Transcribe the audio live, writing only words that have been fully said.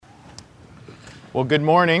Well, good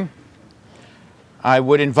morning. I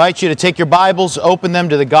would invite you to take your Bibles, open them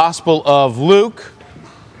to the Gospel of Luke.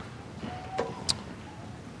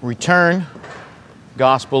 Return,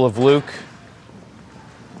 Gospel of Luke.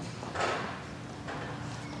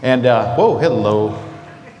 And, hello.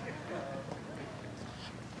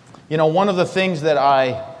 You know, one of the things that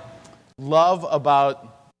I love about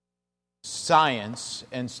science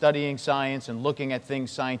and studying science and looking at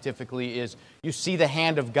things scientifically is you see the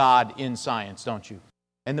hand of God in science, don't you?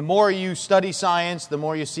 And the more you study science, the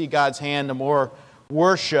more you see God's hand, the more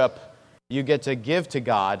worship you get to give to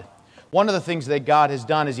God. One of the things that God has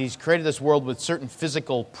done is He's created this world with certain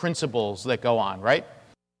physical principles that go on, right?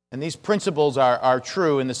 And these principles are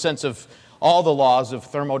true in the sense of all the laws of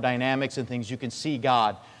thermodynamics and things. You can see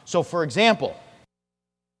God. So, for example,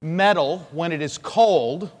 metal, when it is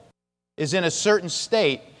cold, is in a certain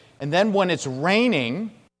state, and then when it's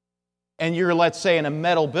raining, and you're, let's say, in a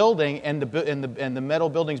metal building, and the metal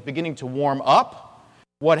building's beginning to warm up,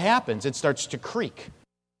 what happens? It starts to creak.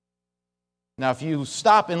 Now, if you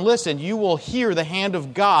stop and listen, you will hear the hand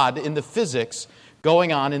of God in the physics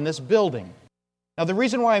going on in this building. Now, the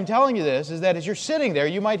reason why I'm telling you this is that as you're sitting there,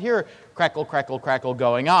 you might hear crackle, crackle, crackle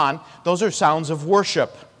going on. Those are sounds of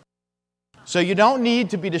worship. So you don't need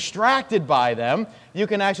to be distracted by them. You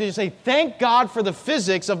can actually just say, thank God for the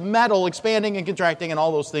physics of metal expanding and contracting and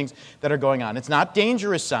all those things that are going on. It's not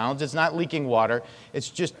dangerous sounds. It's not leaking water. It's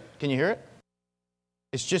just, can you hear it?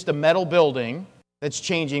 It's just a metal building that's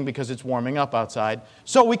changing because it's warming up outside.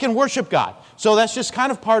 So we can worship God. So that's just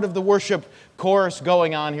kind of part of the worship chorus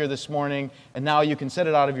going on here this morning. And now you can set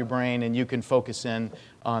it out of your brain and you can focus in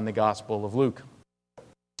on the Gospel of Luke.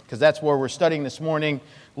 Because that's where we're studying this morning,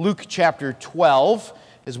 Luke chapter 12,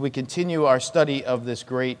 as we continue our study of this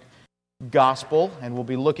great gospel. And we'll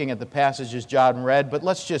be looking at the passages John read. But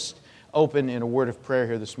let's just open in a word of prayer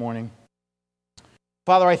here this morning.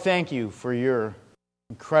 Father, I thank you for your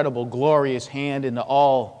incredible, glorious hand into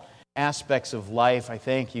all aspects of life. I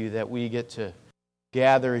thank you that we get to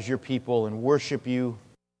gather as your people and worship you.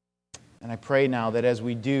 And I pray now that as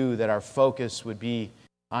we do, that our focus would be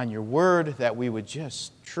on your word, that we would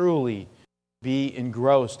just truly be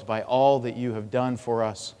engrossed by all that you have done for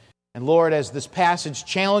us. And Lord, as this passage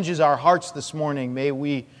challenges our hearts this morning, may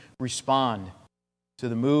we respond to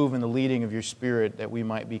the move and the leading of your Spirit, that we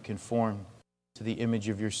might be conformed to the image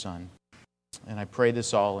of your Son. And I pray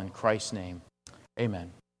this all in Christ's name.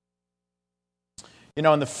 Amen. You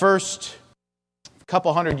know, in the first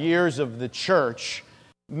couple hundred years of the church,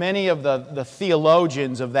 many of the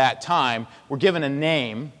theologians of that time were given a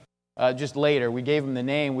name. Just later, we gave them the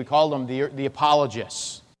name. We called them the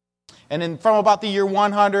apologists. And then from about the year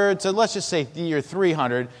 100 to, let's just say, the year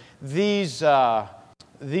 300, these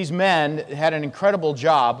men had an incredible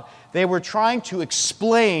job. They were trying to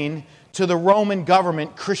explain to the Roman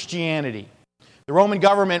government Christianity. The Roman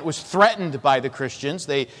government was threatened by the Christians.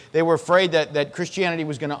 They were afraid that Christianity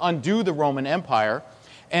was going to undo the Roman Empire.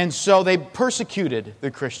 And so they persecuted the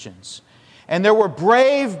Christians. And there were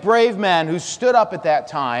brave men who stood up at that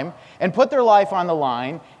time and put their life on the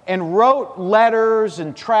line and wrote letters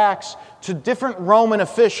and tracts to different Roman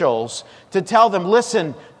officials to tell them,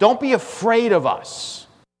 listen, don't be afraid of us.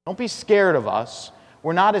 Don't be scared of us.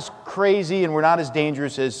 We're not as crazy and we're not as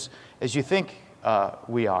dangerous as you think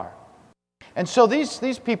we are. And so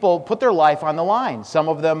these people put their life on the line. Some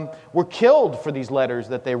of them were killed for these letters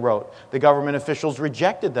that they wrote. The government officials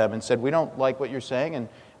rejected them and said, we don't like what you're saying,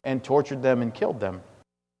 and tortured them and killed them.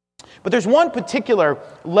 But there's one particular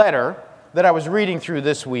letter that I was reading through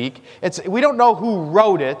this week. We don't know who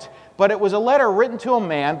wrote it, but it was a letter written to a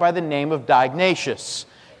man by the name of Dionysius.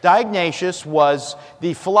 Dionysius was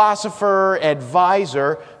the philosopher,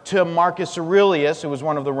 advisor to Marcus Aurelius, who was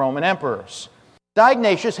one of the Roman emperors.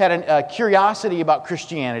 Dionysius had a curiosity about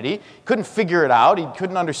Christianity, couldn't figure it out. He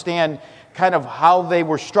couldn't understand kind of how they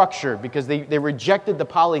were structured because they rejected the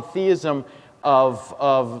polytheism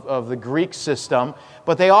of the Greek system,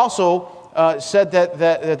 but they also said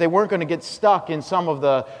that they weren't going to get stuck in some of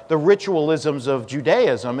the ritualisms of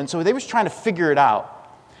Judaism, and so they was trying to figure it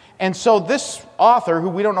out. And so this author, who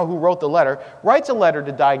we don't know who wrote the letter, writes a letter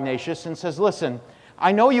to Dionysius and says, listen,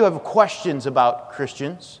 I know you have questions about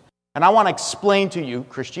Christians, and I want to explain to you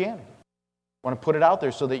Christianity. I want to put it out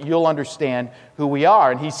there so that you'll understand who we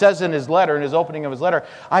are. And he says in his letter, in his opening of his letter,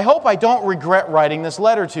 I hope I don't regret writing this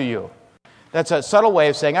letter to you. That's a subtle way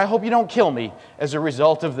of saying, I hope you don't kill me as a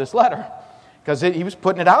result of this letter. Because he was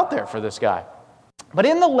putting it out there for this guy. But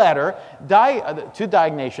in the letter to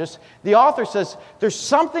Dionysius, the author says, there's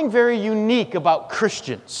something very unique about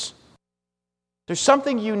Christians. There's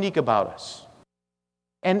something unique about us.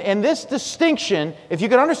 And this distinction, if you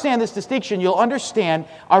can understand this distinction, you'll understand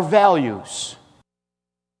our values.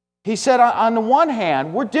 He said, on the one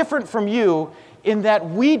hand, we're different from you in that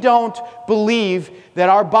we don't believe that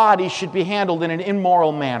our body should be handled in an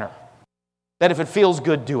immoral manner. That if it feels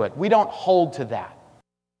good, do it. We don't hold to that.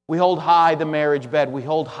 We hold high the marriage bed. We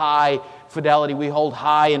hold high fidelity. We hold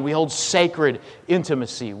high and we hold sacred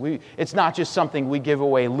intimacy. It's not just something we give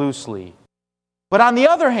away loosely. But on the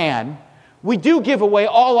other hand, we do give away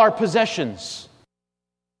all our possessions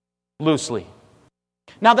loosely.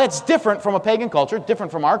 Now that's different from a pagan culture,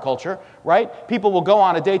 different from our culture, right? People will go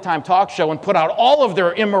on a daytime talk show and put out all of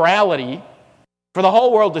their immorality for the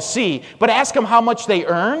whole world to see, but ask them how much they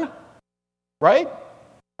earn, right?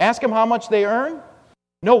 Ask them how much they earn.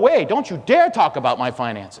 No way, don't you dare talk about my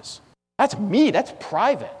finances. That's me, that's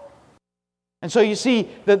private. And so you see,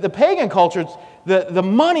 the pagan culture, the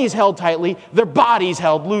money's held tightly, their body's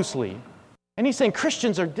held loosely. And he's saying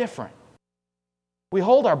Christians are different. We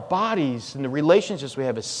hold our bodies and the relationships we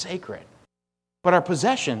have as sacred, but our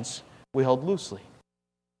possessions we hold loosely.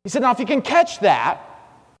 He said, now if you can catch that,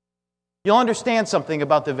 you'll understand something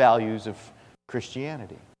about the values of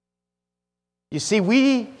Christianity. You see,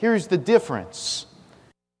 here's the difference.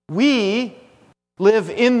 We live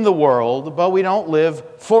in the world, but we don't live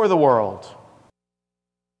for the world.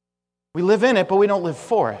 We live in it, but we don't live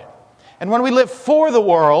for it. And when we live for the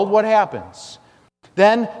world, what happens?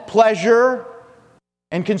 Then pleasure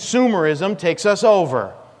and consumerism takes us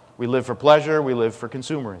over. We live for pleasure, we live for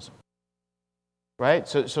consumerism. Right?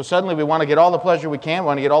 So suddenly we want to get all the pleasure we can, we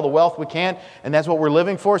want to get all the wealth we can, and that's what we're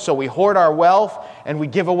living for. So we hoard our wealth and we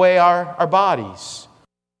give away our bodies.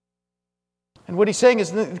 And what he's saying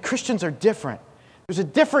is that Christians are different. There's a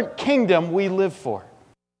different kingdom we live for.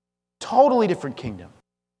 Totally different kingdom.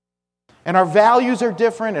 And our values are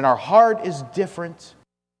different, and our heart is different.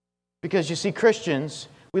 Because you see, Christians,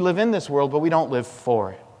 we live in this world, but we don't live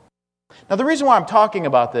for it. Now, the reason why I'm talking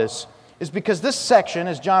about this is because this section,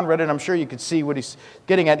 as John read it, I'm sure you could see what he's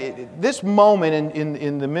getting at. This moment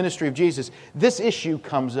in the ministry of Jesus, this issue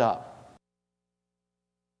comes up.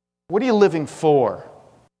 What are you living for?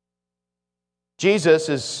 Jesus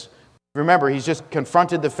is, remember, he's just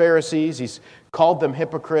confronted the Pharisees. He's called them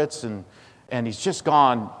hypocrites, and he's just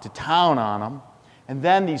gone to town on them. And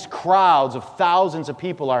then these crowds of thousands of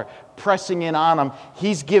people are pressing in on him.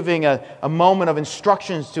 He's giving a moment of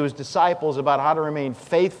instructions to his disciples about how to remain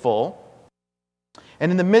faithful. And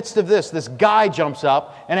in the midst of this guy jumps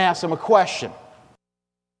up and asks him a question.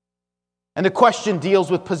 And the question deals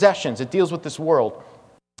with possessions. It deals with this world.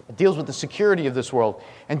 It deals with the security of this world.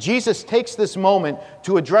 And Jesus takes this moment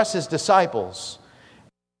to address his disciples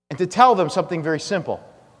and to tell them something very simple.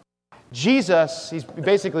 Jesus, he's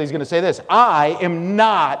going to say this: I am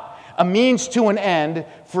not a means to an end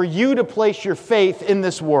for you to place your faith in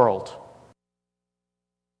this world.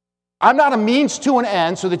 I'm not a means to an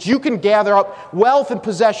end so that you can gather up wealth and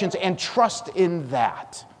possessions and trust in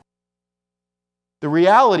that. The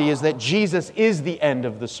reality is that Jesus is the end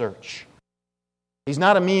of the search. He's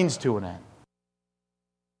not a means to an end.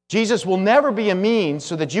 Jesus will never be a means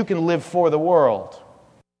so that you can live for the world.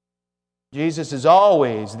 Jesus is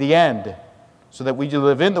always the end, so that we do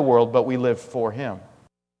live in the world, but we live for Him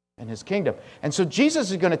and His kingdom. And so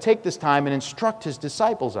Jesus is going to take this time and instruct His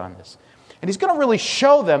disciples on this. And He's going to really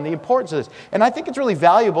show them the importance of this. And I think it's really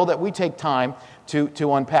valuable that we take time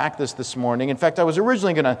to unpack this morning. In fact, I was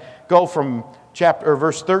originally going to go from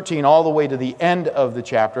verse 13 all the way to the end of the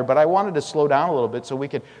chapter, but I wanted to slow down a little bit so we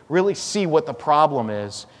could really see what the problem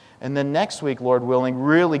is. And then next week, Lord willing,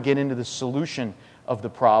 really get into the solution of the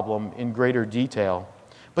problem in greater detail.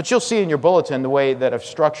 But you'll see in your bulletin the way that I've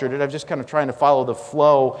structured it. I'm just kind of trying to follow the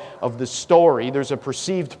flow of the story. There's a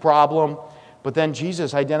perceived problem, but then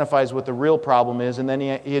Jesus identifies what the real problem is, and then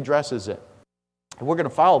he addresses it. And we're going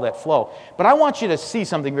to follow that flow. But I want you to see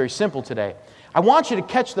something very simple today. I want you to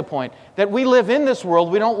catch the point that we live in this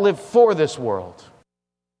world, we don't live for this world.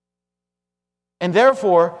 And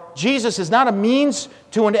therefore, Jesus is not a means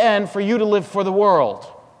to an end for you to live for the world.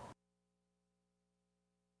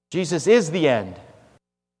 Jesus is the end.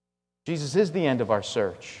 Jesus is the end of our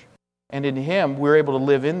search. And in Him, we're able to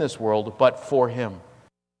live in this world, but for Him.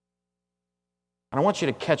 And I want you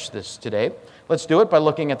to catch this today. Let's do it by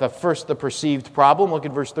looking at the perceived problem. Look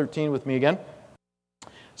at verse 13 with me again.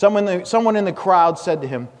 Someone in the crowd said to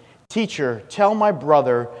him, "Teacher, tell my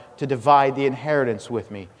brother to divide the inheritance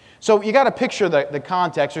with me." So you got to picture the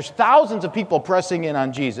context. There's thousands of people pressing in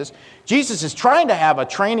on Jesus. Jesus is trying to have a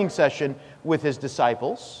training session with His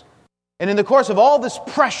disciples. And in the course of all this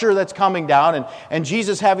pressure that's coming down and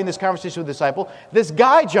Jesus having this conversation with the disciple, this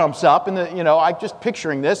guy jumps up, and I'm just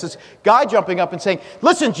picturing this guy jumping up and saying,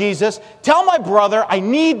 listen, Jesus, tell my brother I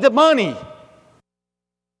need the money.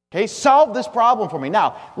 Okay, solve this problem for me.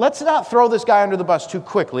 Now, let's not throw this guy under the bus too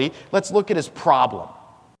quickly. Let's look at his problem.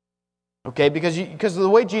 Okay, because of the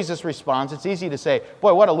way Jesus responds, it's easy to say,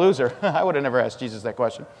 boy, what a loser. I would have never asked Jesus that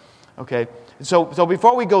question. Okay, so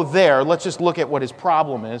before we go there, let's just look at what his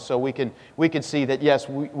problem is so we can see that, yes,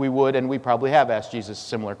 we would, and we probably have asked Jesus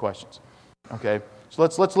similar questions. Okay, so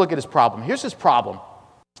let's look at his problem. Here's his problem.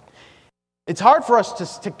 It's hard for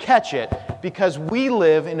us to catch it because we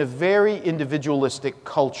live in a very individualistic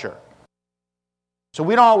culture. So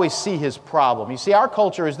we don't always see his problem. You see, our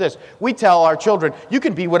culture is this. We tell our children, you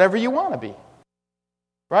can be whatever you want to be.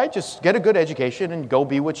 Right? Just get a good education and go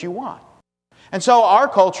be what you want. And so our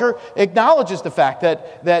culture acknowledges the fact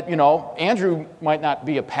that Andrew might not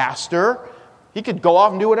be a pastor. He could go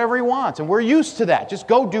off and do whatever he wants. And we're used to that. Just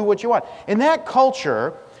go do what you want. In that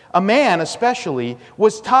culture, a man especially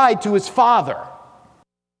was tied to his father.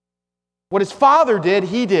 What his father did,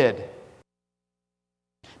 he did.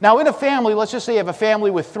 Now, in a family, let's just say you have a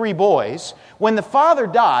family with 3 boys. When the father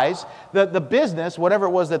dies, the business, whatever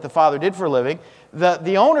it was that the father did for a living,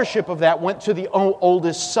 the ownership of that went to the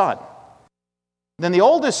oldest son. Then the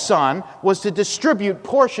oldest son was to distribute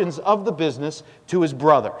portions of the business to his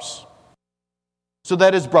brothers so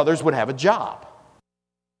that his brothers would have a job.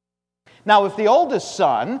 Now, if the oldest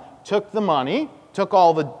son took the money, took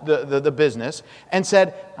all the business, and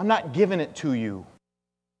said, I'm not giving it to you.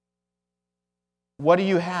 What do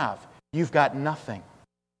you have? You've got nothing.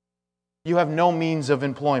 You have no means of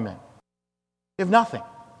employment. You have nothing.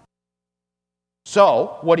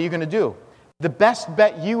 So, what are you going to do? The best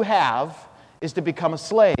bet you have is to become a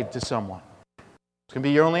slave to someone. It's going to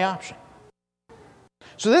be your only option.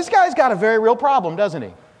 So this guy's got a very real problem, doesn't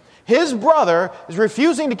he? His brother is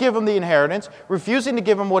refusing to give him the inheritance, refusing to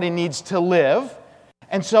give him what he needs to live,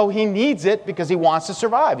 and so he needs it because he wants to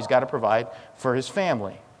survive. He's got to provide for his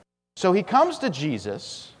family. So he comes to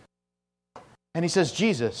Jesus, and he says,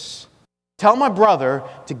 Jesus, tell my brother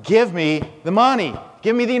to give me the money,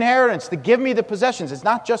 give me the inheritance, to give me the possessions. It's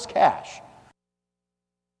not just cash.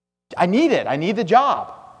 I need it. I need the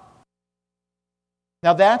job.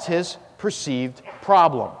 Now that's his perceived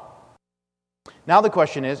problem. Now the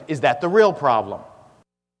question is that the real problem?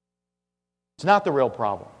 It's not the real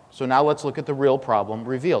problem. So now let's look at the real problem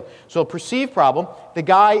revealed. So a perceived problem, the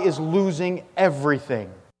guy is losing everything.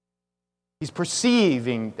 He's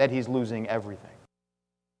perceiving that he's losing everything.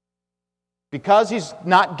 Because he's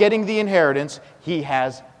not getting the inheritance, he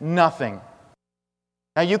has nothing.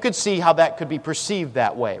 Now you could see how that could be perceived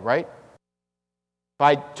that way, right? If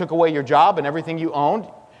I took away your job and everything you owned,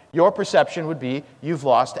 your perception would be you've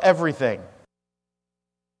lost everything.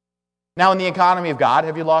 Now in the economy of God,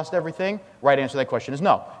 have you lost everything? Right answer to that question is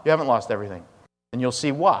no, you haven't lost everything. And you'll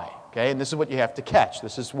see why. Okay, and this is what you have to catch.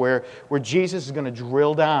 This is where Jesus is going to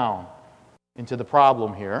drill down into the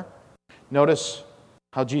problem here. Notice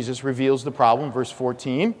how Jesus reveals the problem, verse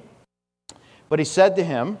 14. But he said to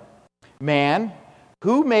him, man,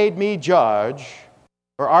 who made me judge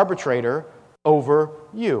or arbitrator over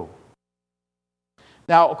you?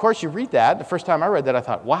 Now, of course, you read that. The first time I read that, I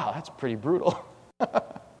thought, wow, that's pretty brutal.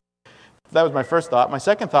 That was my first thought. My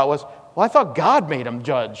second thought was, well, I thought God made him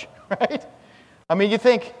judge, right? I mean, you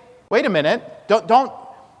think, wait a minute,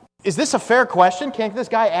 is this a fair question? Can't this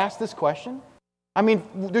guy ask this question? I mean,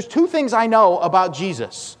 there's 2 things I know about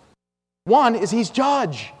Jesus. One is he's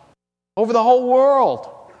judge over the whole world.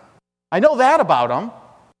 I know that about him.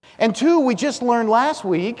 And 2, we just learned last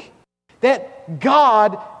week that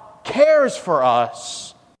God cares for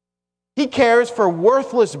us. He cares for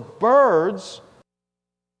worthless birds.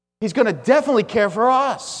 He's going to definitely care for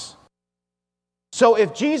us. So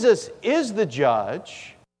if Jesus is the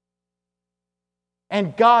judge,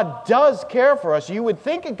 and God does care for us, you would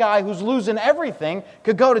think a guy who's losing everything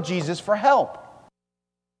could go to Jesus for help.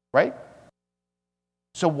 Right?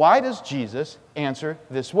 So why does Jesus answer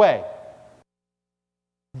this way?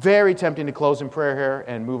 Very tempting to close in prayer here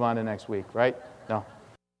and move on to next week, right? No.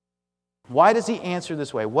 Why does he answer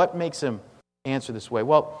this way? What makes him answer this way?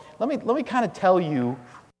 Well, let me kind of tell you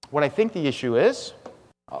what I think the issue is.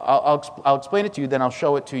 I'll explain it to you, then I'll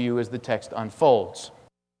show it to you as the text unfolds.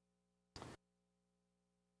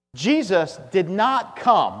 Jesus did not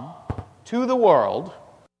come to the world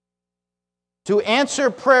to answer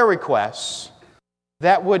prayer requests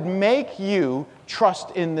that would make you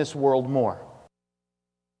trust in this world more.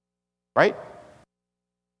 Right?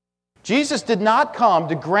 Jesus did not come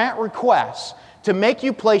to grant requests to make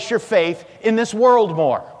you place your faith in this world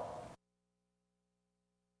more.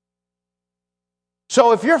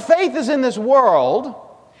 So if your faith is in this world,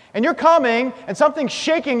 and you're coming, and something's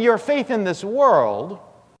shaking your faith in this world,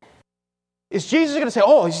 is Jesus going to say,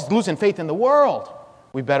 oh, he's losing faith in the world.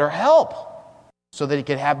 We better help so that he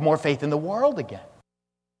can have more faith in the world again.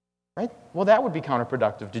 Right? Well, that would be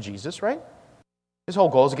counterproductive to Jesus, right? His whole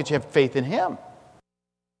goal is to get you to have faith in him.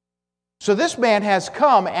 So this man has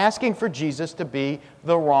come asking for Jesus to be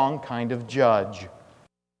the wrong kind of judge.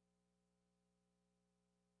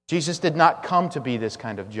 Jesus did not come to be this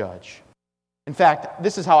kind of judge. In fact,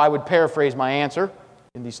 this is how I would paraphrase my answer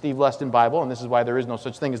in the Steve Leston Bible, and this is why there is no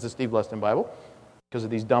such thing as the Steve Leston Bible, because of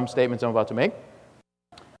these dumb statements I'm about to make.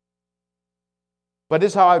 But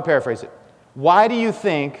this is how I would paraphrase it. Why do you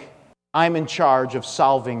think I'm in charge of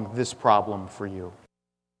solving this problem for you?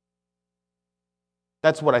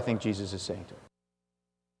 That's what I think Jesus is saying to him.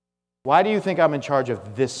 Why do you think I'm in charge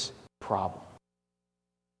of this problem?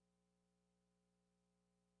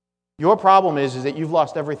 Your problem is that you've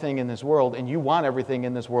lost everything in this world and you want everything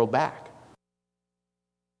in this world back.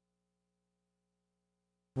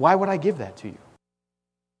 Why would I give that to you?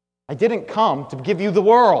 I didn't come to give you the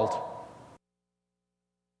world.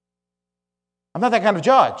 I'm not that kind of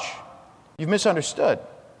judge. You've misunderstood.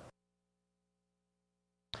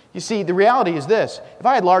 You see, the reality is this. If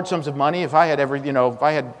I had large sums of money, if I had if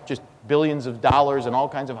I had just billions of dollars and all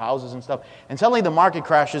kinds of houses and stuff, and suddenly the market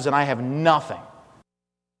crashes and I have nothing,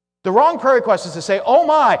 the wrong prayer request is to say, oh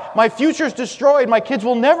my future's destroyed, my kids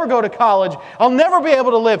will never go to college, I'll never be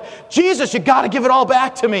able to live. Jesus, you got to give it all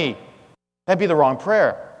back to me. That'd be the wrong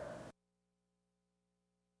prayer.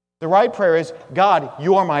 The right prayer is, God,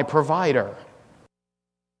 you're my provider.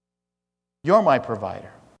 You're my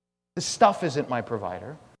provider. The stuff isn't my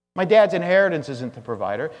provider. My dad's inheritance isn't the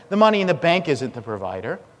provider. The money in the bank isn't the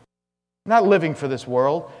provider. I'm not living for this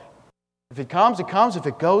world. If it comes, it comes. If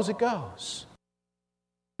it goes, it goes.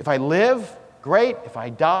 If I live, great. If I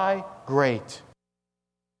die, great.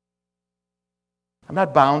 I'm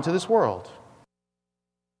not bound to this world.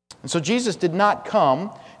 And so Jesus did not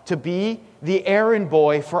come to be the errand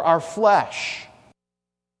boy for our flesh.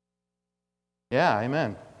 Yeah,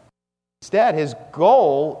 amen. Instead, his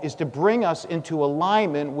goal is to bring us into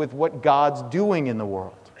alignment with what God's doing in the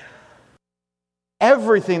world.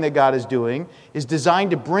 Everything that God is doing is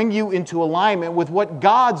designed to bring you into alignment with what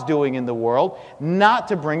God's doing in the world, not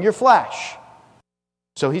to bring your flesh.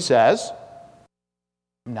 So he says,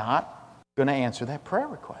 I'm not going to answer that prayer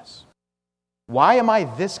request. Why am I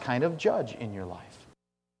this kind of judge in your life?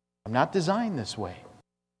 I'm not designed this way.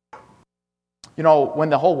 You know,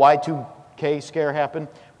 when the whole Y2K scare happened,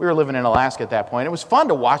 we were living in Alaska at that point. It was fun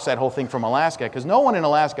to watch that whole thing from Alaska because no one in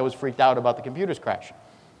Alaska was freaked out about the computers crashing.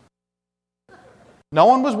 No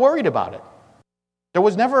one was worried about it. There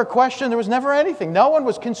was never a question. There was never anything. No one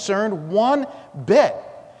was concerned one bit.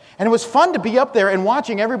 And it was fun to be up there and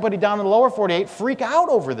watching everybody down in the lower 48 freak out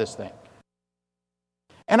over this thing.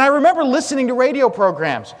 And I remember listening to radio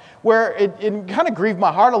programs where it kind of grieved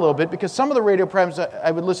my heart a little bit because some of the radio programs that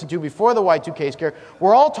I would listen to before the Y2K scare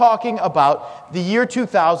were all talking about the year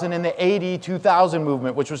 2000 and the AD 2000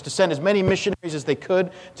 movement, which was to send as many missionaries as they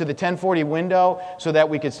could to the 1040 window so that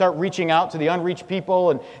we could start reaching out to the unreached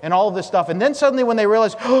people and all of this stuff. And then suddenly when they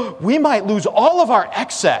realized, we might lose all of our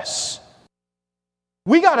excess,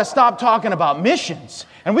 we got to stop talking about missions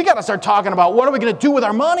and we got to start talking about what are we going to do with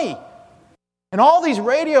our money. And all these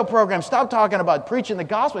radio programs stopped talking about preaching the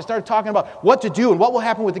gospel. They started talking about what to do and what will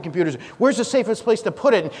happen with the computers. Where's the safest place to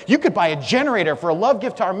put it? And you could buy a generator for a love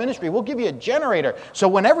gift to our ministry. We'll give you a generator. So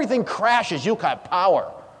when everything crashes, you'll have power.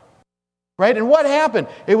 Right? And what happened?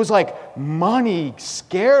 It was like money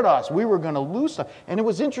scared us. We were going to lose stuff. And it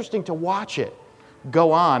was interesting to watch it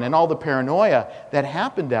go on and all the paranoia that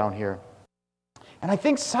happened down here. And I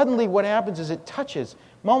think suddenly what happens is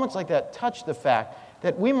moments like that touch the fact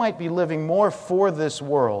that we might be living more for this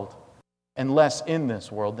world and less in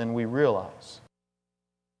this world than we realize.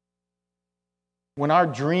 When our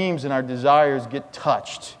dreams and our desires get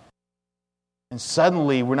touched, and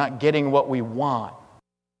suddenly we're not getting what we want,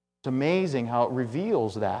 it's amazing how it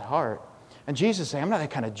reveals that heart. And Jesus is saying, I'm not that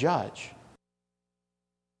kind of judge.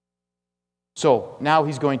 So now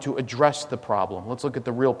he's going to address the problem. Let's look at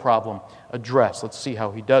the real problem addressed. Let's see how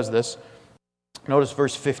he does this. Notice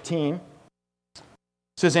verse 15.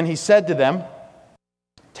 It says, and he said to them,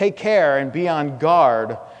 take care and be on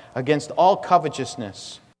guard against all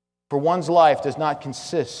covetousness, for one's life does not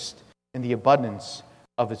consist in the abundance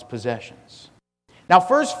of its possessions. Now,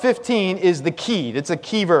 verse 15 is the key. It's a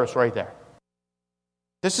key verse right there.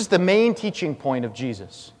 This is the main teaching point of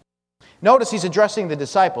Jesus. Notice he's addressing the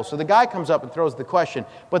disciples. So the guy comes up and throws the question,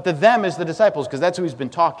 but the them is the disciples, because that's who he's been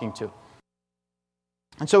talking to.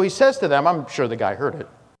 And so he says to them, I'm sure the guy heard it,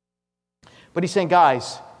 but he's saying,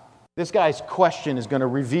 guys, this guy's question is going to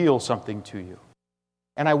reveal something to you.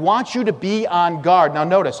 And I want you to be on guard. Now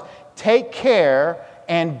notice, take care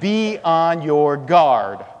and be on your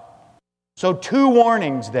guard. So 2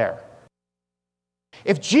 warnings there.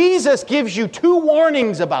 If Jesus gives you 2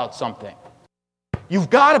 warnings about something, you've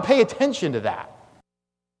got to pay attention to that.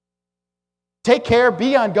 Take care,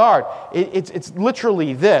 be on guard. It's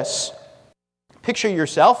literally this. Picture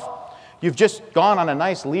yourself. You've just gone on a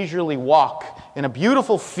nice leisurely walk in a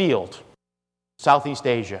beautiful field, Southeast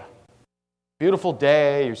Asia. Beautiful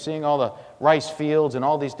day, you're seeing all the rice fields and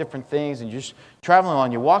all these different things, and you're just traveling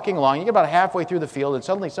along, you're walking along, you get about halfway through the field, and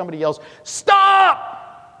suddenly somebody yells,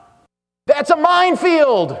 "Stop! That's a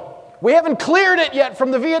minefield! We haven't cleared it yet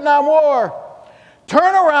from the Vietnam War.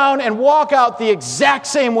 Turn around and walk out the exact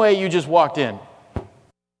same way you just walked in."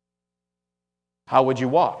 How would you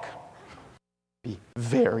walk? Be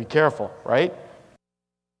very careful, right?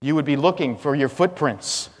 You would be looking for your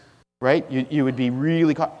footprints, right? You would be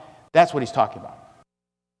really That's what he's talking about.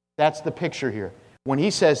 That's the picture here. When he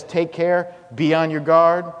says, take care, be on your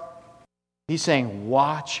guard, he's saying,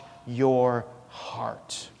 watch your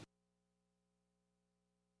heart.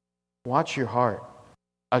 Watch your heart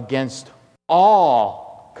against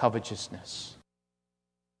all covetousness.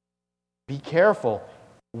 Be careful.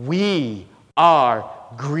 We are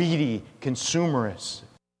greedy consumerists,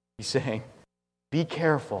 he's saying. Be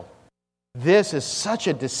careful. This is such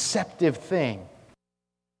a deceptive thing.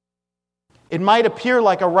 It might appear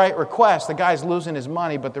like a right request. The guy's losing his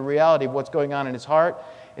money, but the reality of what's going on in his heart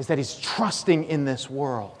is that he's trusting in this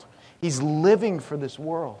world. He's living for this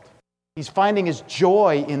world. He's finding his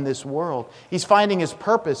joy in this world. He's finding his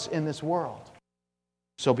purpose in this world.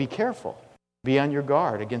 So be careful. Be on your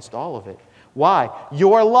guard against all of it. Why?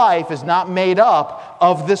 Your life is not made up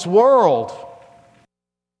of this world.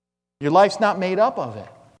 Your life's not made up of it.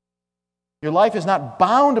 Your life is not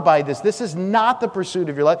bound by this. This is not the pursuit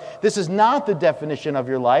of your life. This is not the definition of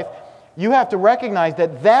your life. You have to recognize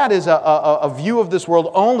that that is a view of this world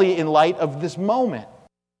only in light of this moment.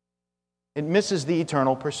 It misses the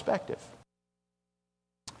eternal perspective.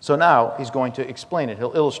 So now he's going to explain it.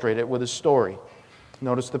 He'll illustrate it with a story.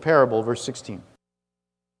 Notice the parable, verse 16.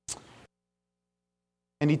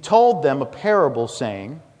 And he told them a parable,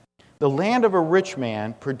 saying, the land of a rich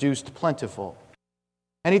man produced plentiful.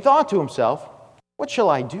 And he thought to himself, what shall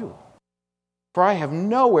I do? For I have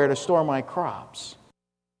nowhere to store my crops.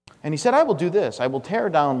 And he said, I will do this. I will tear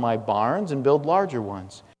down my barns and build larger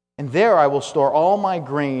ones. And there I will store all my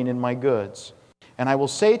grain and my goods. And I will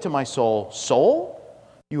say to my soul, soul,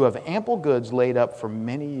 you have ample goods laid up for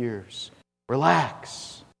many years.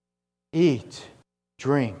 Relax, eat,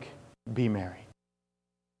 drink, be merry.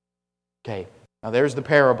 Okay, now there's the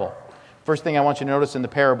parable. First thing I want you to notice in the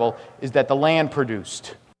parable is that the land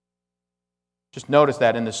produced. Just notice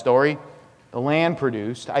that in the story. The land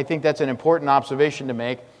produced. I think that's an important observation to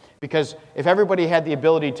make, because if everybody had the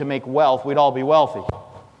ability to make wealth, we'd all be wealthy.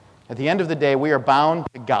 At the end of the day, we are bound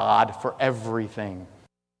to God for everything,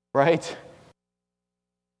 right?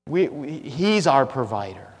 He's our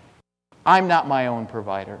provider. I'm not my own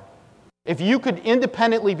provider. If you could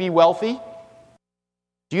independently be wealthy,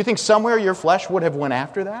 do you think somewhere your flesh would have went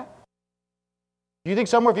after that? Do you think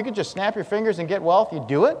somewhere if you could just snap your fingers and get wealth, you'd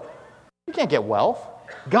do it? You can't get wealth.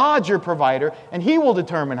 God's your provider, and He will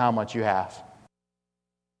determine how much you have.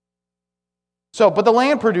 But the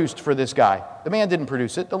land produced for this guy. The man didn't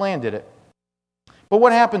produce it, the land did it. But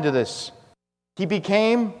what happened to this? He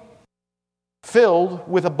became filled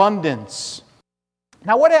with abundance.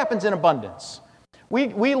 Now, what happens in abundance?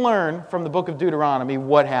 We learn from the book of Deuteronomy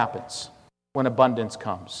what happens when abundance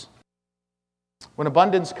comes. When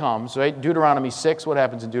abundance comes, right? Deuteronomy 6, what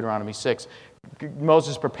happens in Deuteronomy 6?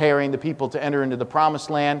 Moses preparing the people to enter into the promised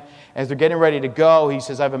land. As they're getting ready to go, he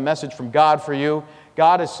says, I have a message from God for you.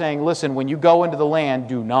 God is saying, listen, when you go into the land,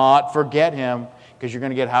 do not forget Him, because you're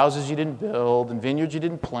going to get houses you didn't build and vineyards you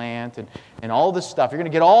didn't plant and all this stuff. You're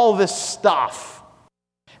going to get all this stuff.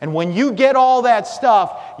 And when you get all that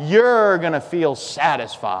stuff, you're going to feel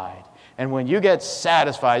satisfied. And when you get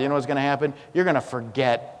satisfied, you know what's going to happen? You're going to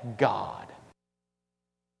forget God.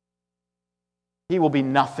 He will be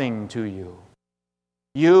nothing to you.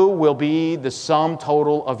 You will be the sum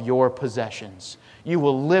total of your possessions. You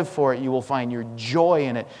will live for it. You will find your joy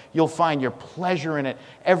in it. You'll find your pleasure in it.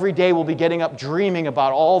 Every day we'll be getting up dreaming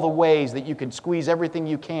about all the ways that you can squeeze everything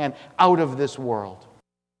you can out of this world.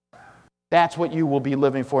 That's what you will be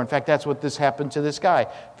living for. In fact, that's what this happened to this guy.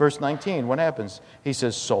 Verse 19, what happens? He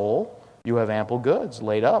says, soul, you have ample goods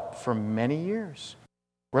laid up for many years.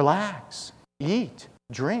 Relax, eat,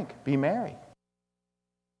 drink, be merry.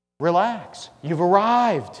 Relax. You've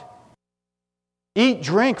arrived. Eat,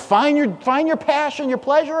 drink, find your passion, your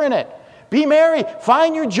pleasure in it. Be merry,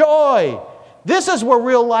 find your joy. This is where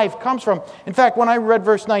real life comes from. In fact, when I read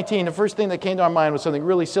verse 19, the first thing that came to my mind was something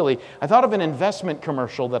really silly. I thought of an investment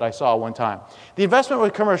commercial that I saw one time. The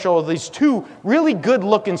investment commercial of these two really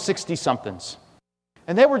good-looking 60-somethings.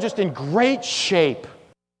 And they were just in great shape.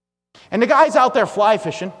 And the guy's out there fly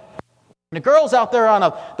fishing. And the girl's out there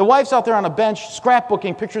the wife's out there on a bench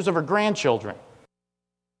scrapbooking pictures of her grandchildren.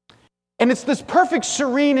 And it's this perfect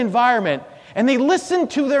serene environment. And they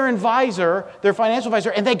listened to their advisor, their financial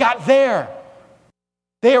advisor, and they got there.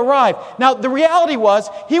 They arrived. Now, the reality was,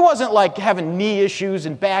 he wasn't like having knee issues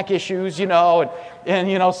and back issues,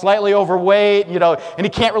 and slightly overweight, and he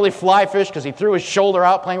can't really fly fish because he threw his shoulder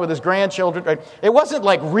out playing with his grandchildren. Right? It wasn't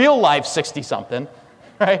like real life 60-something,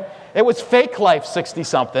 right? It was fake life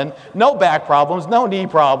 60-something. No back problems, no knee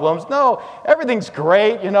problems, no, everything's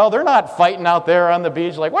great, They're not fighting out there on the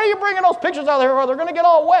beach like, why are you bringing those pictures out there? They're going to get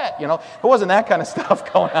all wet, It wasn't that kind of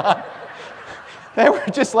stuff going on. They were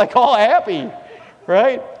just like all happy.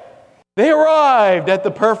 Right? They arrived at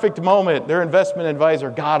the perfect moment. Their investment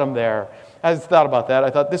advisor got them there. I thought about that.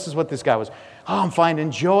 I thought, this is what this guy was. I'm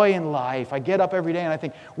finding joy in life. I get up every day and I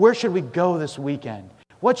think, where should we go this weekend?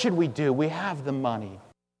 What should we do? We have the money.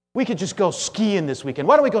 We could just go skiing this weekend.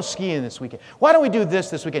 Why don't we go skiing this weekend? Why don't we do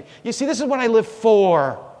this weekend? You see, this is what I live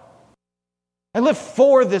for. I live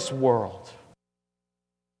for this world.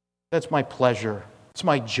 That's my pleasure. It's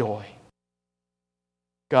my joy.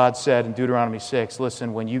 God said in Deuteronomy 6,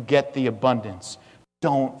 listen, when you get the abundance,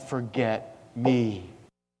 don't forget me.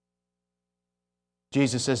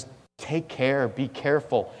 Jesus says, take care, be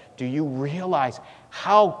careful. Do you realize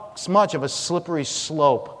how much of a slippery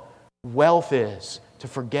slope wealth is to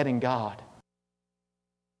forgetting God?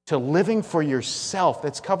 To living for yourself,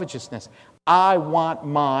 that's covetousness. I want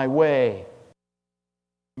my way.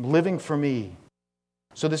 I'm living for me.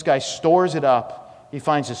 So this guy stores it up. He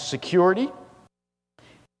finds his security.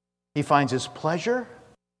 He finds his pleasure, and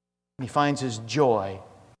he finds his joy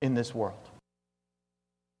in this world.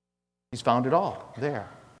 He's found it all there.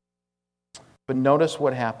 But notice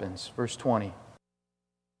what happens, verse 20.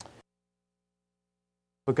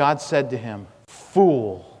 But God said to him,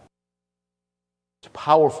 fool. It's a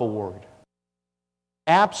powerful word.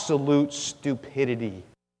 Absolute stupidity.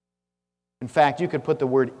 In fact, you could put the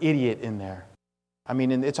word idiot in there. I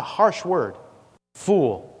mean, it's a harsh word.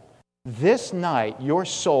 Fool. This night your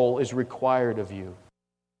soul is required of you.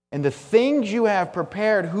 And the things you have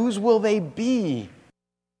prepared, whose will they be?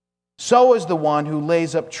 So is the one who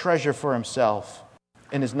lays up treasure for himself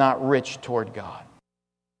and is not rich toward God.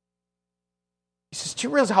 He says, do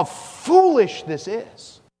you realize how foolish this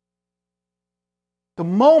is? The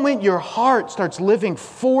moment your heart starts living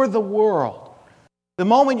for the world, the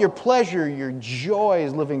moment your pleasure, your joy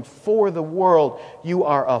is living for the world, you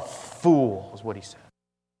are a fool, is what he said.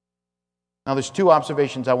 Now, there's two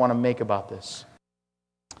observations I want to make about this.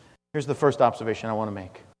 Here's the first observation I want to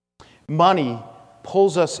make. Money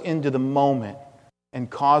pulls us into the moment and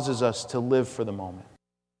causes us to live for the moment.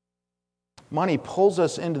 Money pulls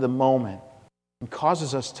us into the moment and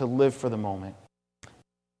causes us to live for the moment.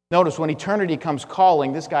 Notice, when eternity comes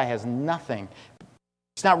calling, this guy has nothing.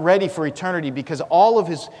 He's not ready for eternity because all of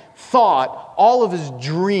his thought, all of his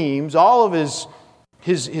dreams, all of his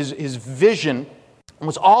vision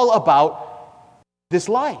was all about this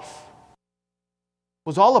life.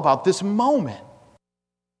 Was all about this moment.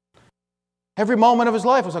 Every moment of his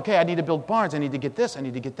life was, okay, I need to build barns, I need to get this, I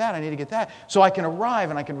need to get that, I need to get that, so I can arrive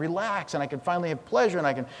and I can relax and I can finally have pleasure and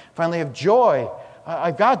I can finally have joy.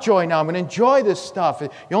 I've got joy now, I'm going to enjoy this stuff.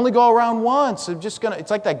 You only go around once.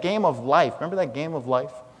 It's like that game of life. Remember that game of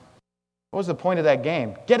life? What was the point of that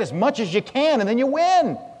game? Get as much as you can and then you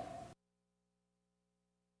win.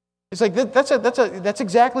 It's like that's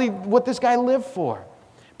exactly what this guy lived for.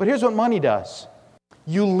 But here's what money does.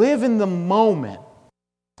 You live in the moment.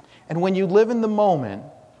 And when you live in the moment,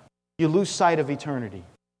 you lose sight of eternity.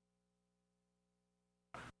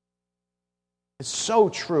 It's so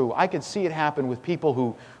true. I could see it happen with people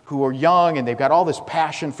who are young and they've got all this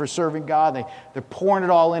passion for serving God. They're pouring it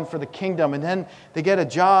all in for the kingdom. And then they get a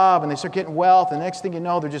job and they start getting wealth. And the next thing you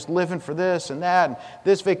know, they're just living for this and that. And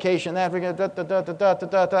this vacation, that vacation,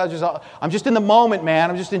 I'm just in the moment, man.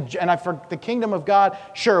 And for the kingdom of God,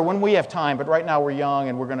 sure, when we have time. But right now we're young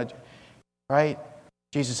and we're going to, right?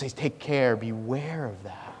 Jesus says, take care, beware of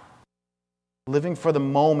that. Living for the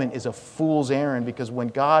moment is a fool's errand because when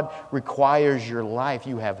God requires your life,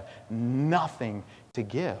 you have nothing to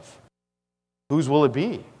give. Whose will it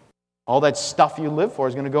be? All that stuff you live for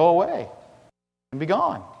is going to go away and be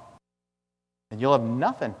gone. And you'll have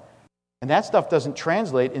nothing. And that stuff doesn't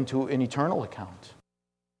translate into an eternal account.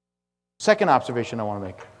 Second observation I want to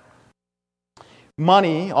make.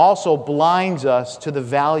 Money also blinds us to the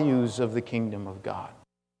values of the kingdom of God.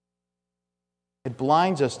 It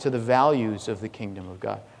blinds us to the values of the kingdom of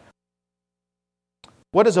God.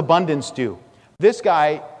 What does abundance do? This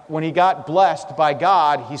guy, when he got blessed by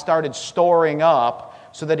God, he started storing up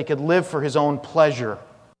so that he could live for his own pleasure.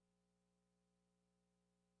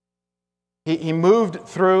 He moved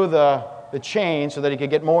through the chain so that he could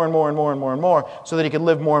get more and more and more and more and more, so that he could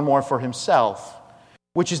live more and more for himself,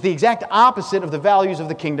 which is the exact opposite of the values of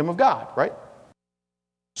the kingdom of God, right?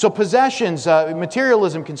 So possessions,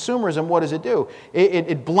 materialism, consumerism, what does it do?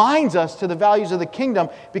 It blinds us to the values of the kingdom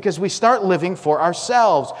because we start living for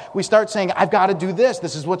ourselves. We start saying, I've got to do this.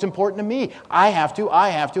 This is what's important to me. I have to,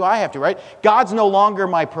 right? God's no longer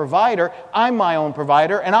my provider. I'm my own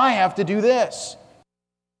provider, and I have to do this.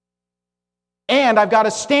 And I've got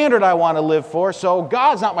a standard I want to live for, so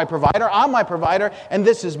God's not my provider, I'm my provider, and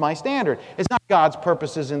this is my standard. It's not God's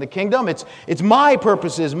purposes in the kingdom, it's my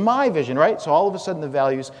purposes, my vision, right? So all of a sudden the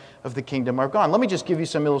values of the kingdom are gone. Let me just give you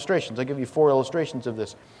some illustrations. I'll give you 4 illustrations of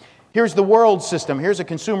this. Here's the world system. Here's a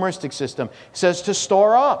consumeristic system. It says to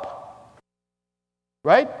store up,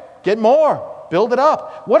 right? Get more, build it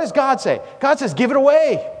up. What does God say? God says give it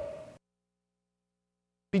away.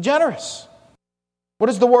 Be generous. What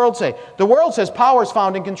does the world say? The world says power is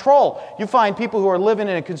found in control. You find people who are living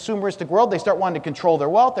in a consumeristic world, they start wanting to control their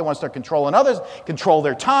wealth, they want to start controlling others, control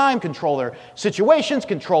their time, control their situations,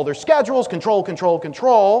 control their schedules, control.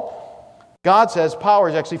 God says power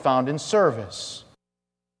is actually found in service.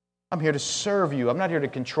 I'm here to serve you. I'm not here to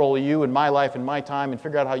control you and my life and my time and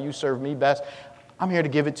figure out how you serve me best. I'm here to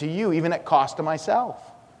give it to you, even at cost to myself.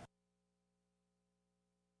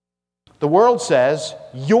 The world says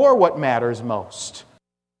you're what matters most.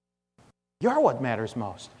 You're what matters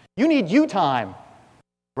most. You need you time,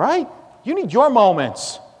 right? You need your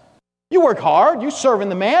moments. You work hard. You serving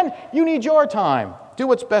the man. You need your time. Do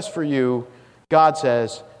what's best for you. God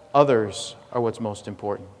says others are what's most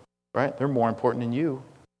important, right? They're more important than you.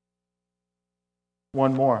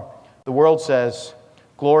 One more. The world says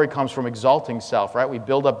glory comes from exalting self, right? We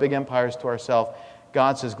build up big empires to ourselves.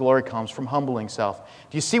 God says glory comes from humbling self.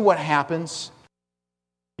 Do you see what happens?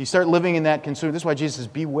 You start living in that consumer. This is why Jesus says,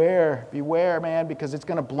 beware, man, because it's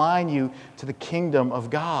going to blind you to the kingdom of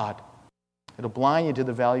God. It'll blind you to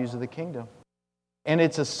the values of the kingdom. And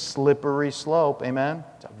it's a slippery slope, amen?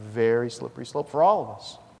 It's a very slippery slope for all of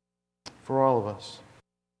us. For all of us.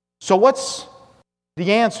 So what's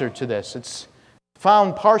the answer to this? It's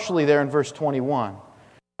found partially there in verse 21,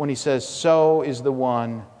 when he says, so is the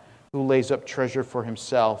one who lays up treasure for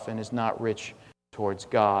himself and is not rich towards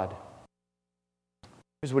God.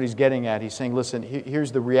 Here's what he's getting at. He's saying, listen,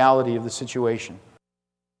 here's the reality of the situation.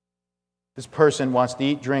 This person wants to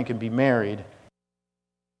eat, drink, and be merry,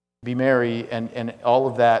 and all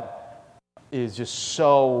of that is just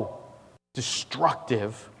so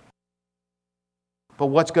destructive. But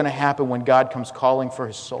what's going to happen when God comes calling for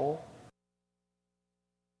his soul?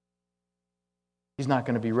 He's not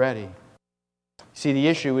going to be ready. See, the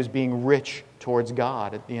issue is being rich towards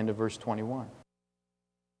God at the end of verse 21.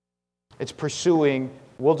 It's pursuing,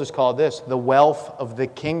 we'll just call it this, the wealth of the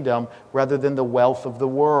kingdom rather than the wealth of the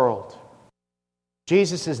world.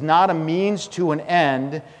 Jesus is not a means to an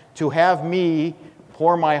end to have me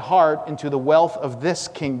pour my heart into the wealth of this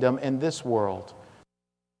kingdom and this world.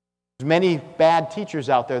 There's many bad teachers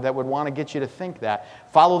out there that would want to get you to think that.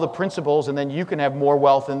 Follow the principles and then you can have more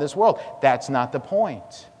wealth in this world. That's not the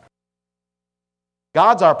point.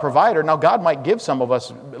 God's our provider. Now, God might give some of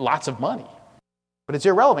us lots of money, but it's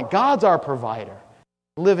irrelevant. God's our provider.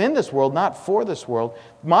 Live in this world, not for this world.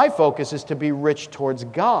 My focus is to be rich towards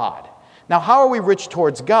God. Now, how are we rich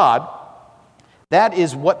towards God? That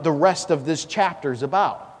is what the rest of this chapter is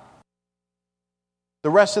about. The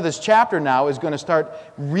rest of this chapter now is going to start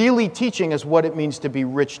really teaching us what it means to be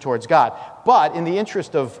rich towards God. But in the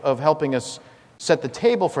interest of helping us set the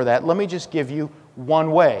table for that, let me just give you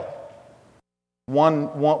one way.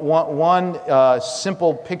 One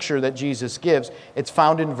simple picture that Jesus gives. It's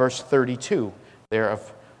found in verse 32 there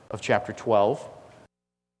of chapter 12.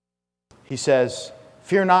 He says,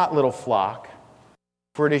 fear not, little flock,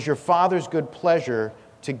 for it is your Father's good pleasure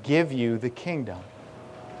to give you the kingdom.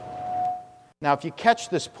 Now, if you catch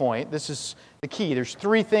this point, this is the key. There's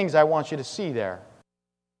 3 things I want you to see there.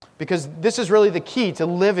 Because this is really the key to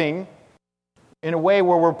living in a way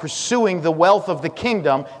where we're pursuing the wealth of the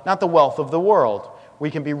kingdom, not the wealth of the world.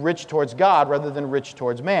 We can be rich towards God rather than rich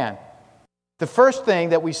towards man. The first thing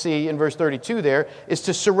that we see in verse 32 there is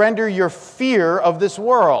to surrender your fear of this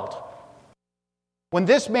world. When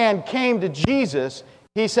this man came to Jesus,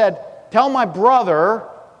 he said, tell my brother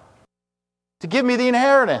to give me the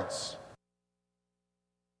inheritance.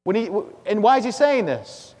 And why is he saying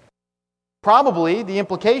this? Probably the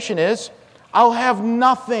implication is, I'll have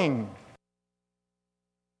nothing.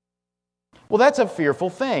 Well, that's a fearful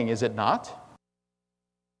thing, is it not?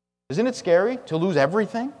 Isn't it scary to lose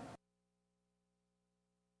everything?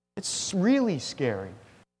 It's really scary.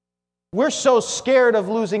 We're so scared of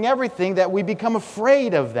losing everything that we become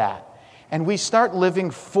afraid of that. And we start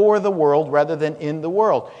living for the world rather than in the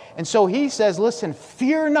world. And so he says, listen,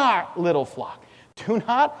 fear not, little flock. Do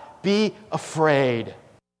not be afraid.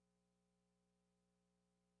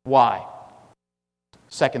 Why?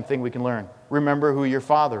 Second thing we can learn. Remember who your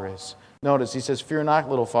Father is. Notice, he says, fear not,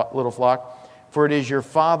 little flock, for it is your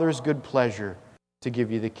Father's good pleasure to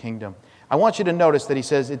give you the kingdom. I want you to notice that he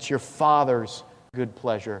says it's your Father's good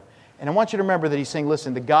pleasure. And I want you to remember that he's saying,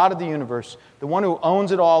 listen, the God of the universe, the one who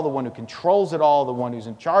owns it all, the one who controls it all, the one who's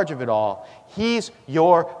in charge of it all, he's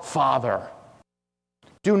your Father.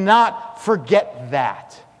 Do not forget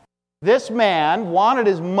that. This man wanted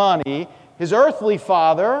his money. His earthly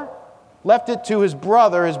father left it to his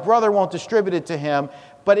brother. His brother won't distribute it to him.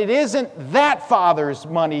 But it isn't that father's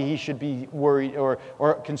money he should be worried or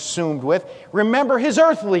consumed with. Remember his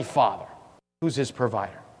earthly father, who's his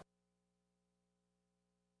provider.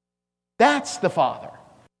 That's the Father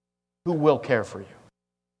who will care for you.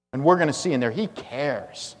 And we're going to see in there, he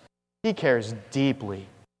cares. He cares deeply.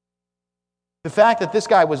 The fact that this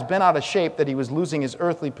guy was bent out of shape, that he was losing his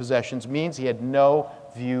earthly possessions, means he had no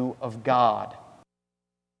view of God.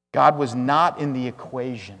 God was not in the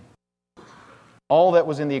equation. All that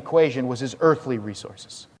was in the equation was his earthly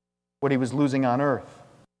resources, what he was losing on earth.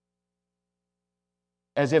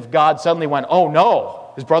 As if God suddenly went, oh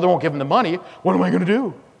no, his brother won't give him the money. What am I going to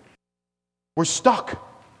do? We're stuck.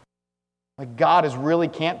 Like God really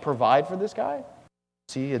can't provide for this guy?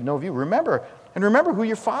 See, he had no view. Remember who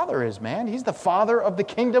your Father is, man. He's the Father of the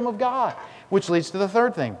kingdom of God, which leads to the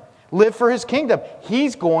third thing. Live for his kingdom.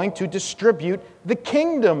 He's going to distribute the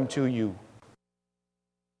kingdom to you.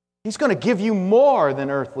 He's going to give you more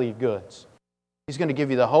than earthly goods. He's going to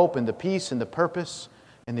give you the hope and the peace and the purpose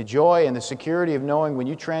and the joy and the security of knowing when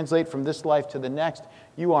you translate from this life to the next,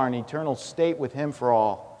 you are in an eternal state with him for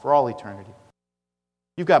all eternity.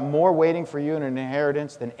 You've got more waiting for you in an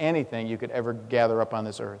inheritance than anything you could ever gather up on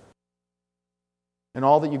this earth. And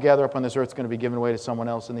all that you gather up on this earth is going to be given away to someone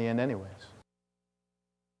else in the end anyways.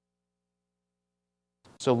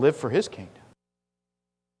 So live for his kingdom.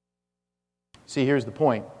 See, here's the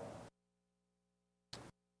point.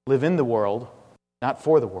 Live in the world, not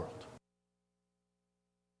for the world.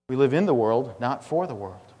 We live in the world, not for the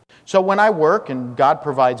world. So when I work and God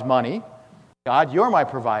provides money, God, you're my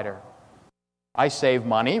provider. I save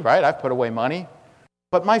money, right? I've put away money.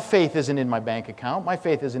 But my faith isn't in my bank account. My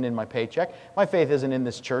faith isn't in my paycheck. My faith isn't in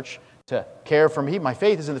this church to care for me. My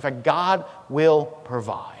faith is in the fact God will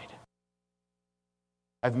provide.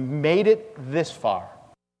 I've made it this far.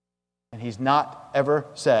 And he's not ever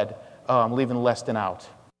said, oh, I'm leaving Leston out.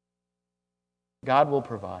 God will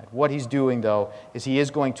provide. What he's doing, though, is he is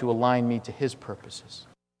going to align me to his purposes.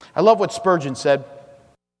 I love what Spurgeon said.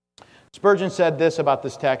 Spurgeon said this about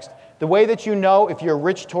this text. The way that you know if you're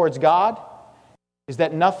rich towards God is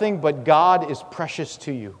that nothing but God is precious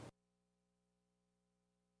to you.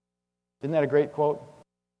 Isn't that a great quote?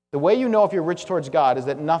 The way you know if you're rich towards God is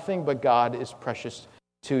that nothing but God is precious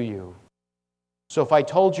to you. So if I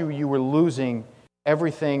told you you were losing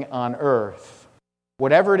everything on earth,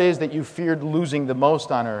 whatever it is that you feared losing the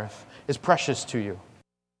most on earth is precious to you.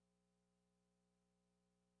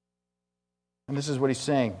 And this is what he's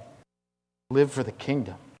saying. Live for the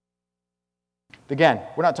kingdom. Again,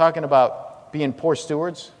 we're not talking about being poor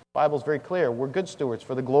stewards. The Bible's very clear. We're good stewards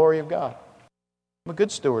for the glory of God. I'm a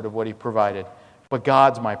good steward of what he provided, but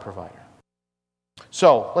God's my provider.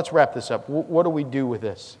 So, let's wrap this up. What do we do with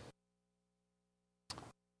this?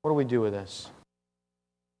 What do we do with this?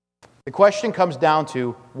 The question comes down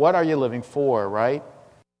to, what are you living for, right?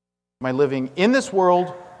 Am I living in this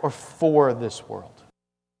world or for this world?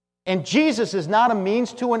 And Jesus is not a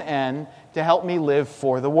means to an end to help me live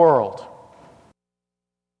for the world.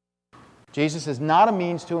 Jesus is not a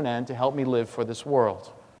means to an end to help me live for this world.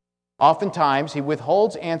 Oftentimes, he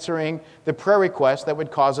withholds answering the prayer request that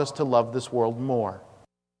would cause us to love this world more.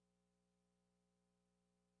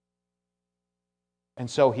 And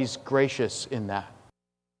so he's gracious in that,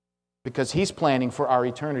 because he's planning for our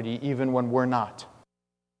eternity even when we're not.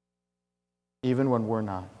 Even when we're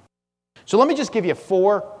not. So let me just give you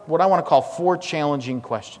what I want to call four challenging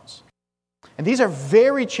questions. And these are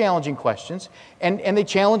very challenging questions, and they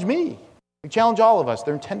challenge me. We challenge all of us.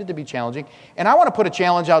 They're intended to be challenging. And I want to put a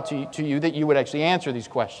challenge out to you that you would actually answer these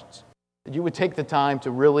questions. That you would take the time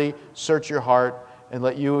to really search your heart and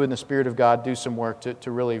let you and the Spirit of God do some work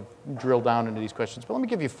to really drill down into these questions. But let me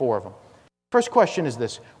give you 4 of them. First question is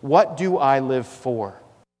this: what do I live for?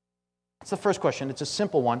 That's the first question. It's a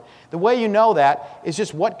simple one. The way you know that is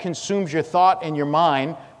just what consumes your thought and your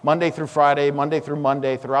mind Monday through Friday, Monday through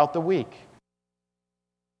Monday, throughout the week.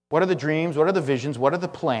 What are the dreams? What are the visions? What are the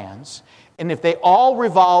plans? And if they all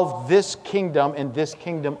revolve this kingdom and this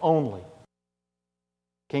kingdom only,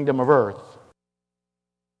 kingdom of earth,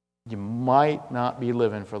 you might not be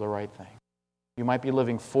living for the right thing. You might be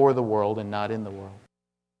living for the world and not in the world.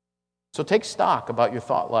 So take stock about your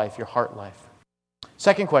thought life, your heart life.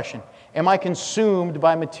 Second question, am I consumed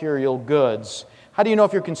by material goods? How do you know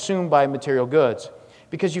if you're consumed by material goods?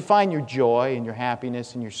 Because you find your joy and your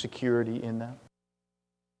happiness and your security in them.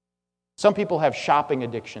 Some people have shopping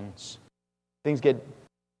addictions. Things get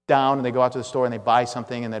down and they go out to the store and they buy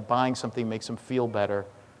something, and that buying something makes them feel better.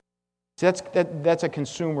 See, that's a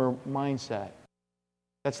consumer mindset.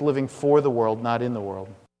 That's living for the world, not in the world.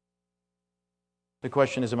 The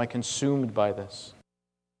question is, am I consumed by this?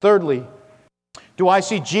 Thirdly, do I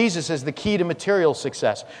see Jesus as the key to material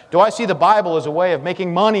success? Do I see the Bible as a way of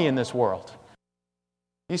making money in this world?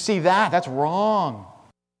 You see that? That's wrong.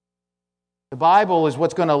 The Bible is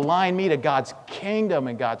what's going to align me to God's kingdom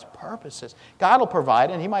and God's purposes. God will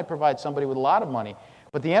provide, and He might provide somebody with a lot of money.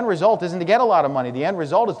 But the end result isn't to get a lot of money. The end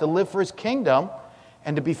result is to live for His kingdom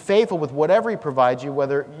and to be faithful with whatever He provides you,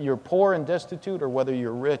 whether you're poor and destitute or whether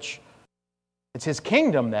you're rich. It's His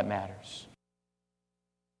kingdom that matters.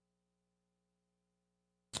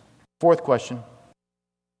 Fourth question.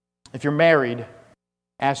 If you're married,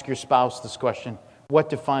 ask your spouse this question: what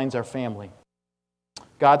defines our family?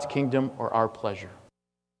 God's kingdom or our pleasure?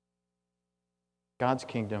 God's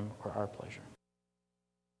kingdom or our pleasure?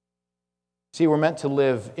 See, we're meant to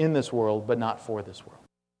live in this world, but not for this world.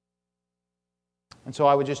 And so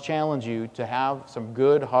I would just challenge you to have some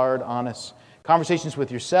good, hard, honest conversations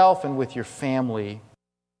with yourself and with your family,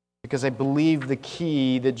 because I believe the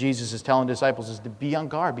key that Jesus is telling disciples is to be on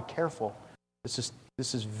guard, be careful. This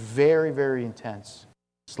is very, very intense.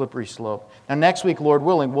 Slippery slope. Now, next week, Lord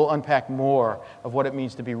willing, we'll unpack more of what it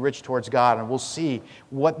means to be rich towards God, and we'll see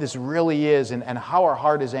what this really is and how our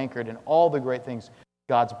heart is anchored in all the great things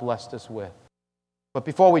God's blessed us with. But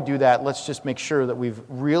before we do that, let's just make sure that we've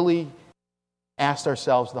really asked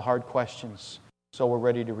ourselves the hard questions so we're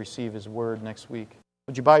ready to receive His Word next week.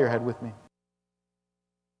 Would you bow your head with me?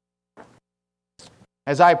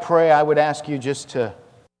 As I pray, I would ask you just to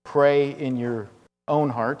pray in your own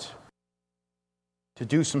heart, to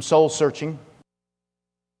do some soul searching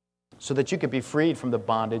so that you could be freed from the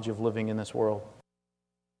bondage of living in this world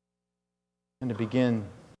and to begin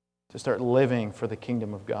to start living for the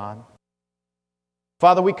kingdom of God.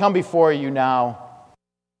 Father, we come before you now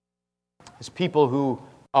as people who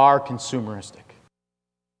are consumeristic,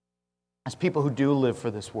 as people who do live for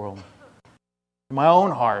this world. In my own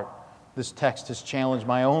heart, this text has challenged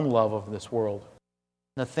my own love of this world,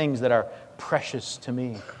 the things that are precious to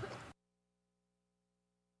me.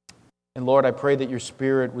 And Lord, I pray that your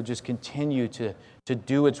Spirit would just continue to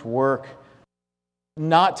do its work,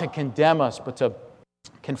 not to condemn us, but to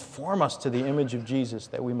conform us to the image of Jesus,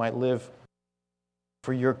 that we might live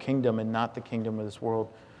for your kingdom and not the kingdom of this world.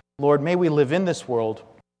 Lord, may we live in this world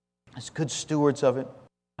as good stewards of it,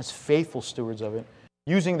 as faithful stewards of it,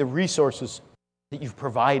 using the resources that you've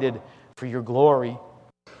provided for your glory.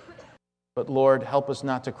 But Lord, help us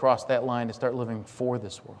not to cross that line to start living for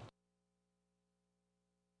this world.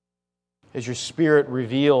 As your Spirit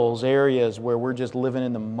reveals areas where we're just living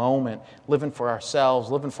in the moment, living for ourselves,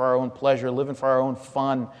 living for our own pleasure, living for our own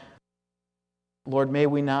fun, Lord, may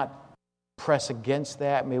we not press against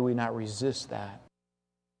that. May we not resist that.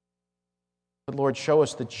 But Lord, show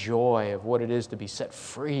us the joy of what it is to be set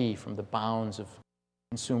free from the bounds of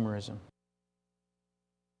consumerism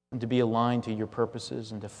and to be aligned to your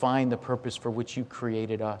purposes and to find the purpose for which you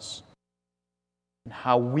created us and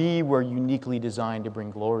how we were uniquely designed to bring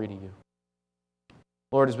glory to you.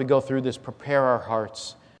 Lord, as we go through this, prepare our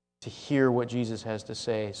hearts to hear what Jesus has to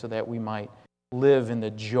say so that we might live in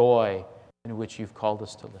the joy in which you've called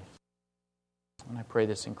us to live. And I pray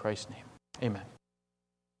this in Christ's name. Amen.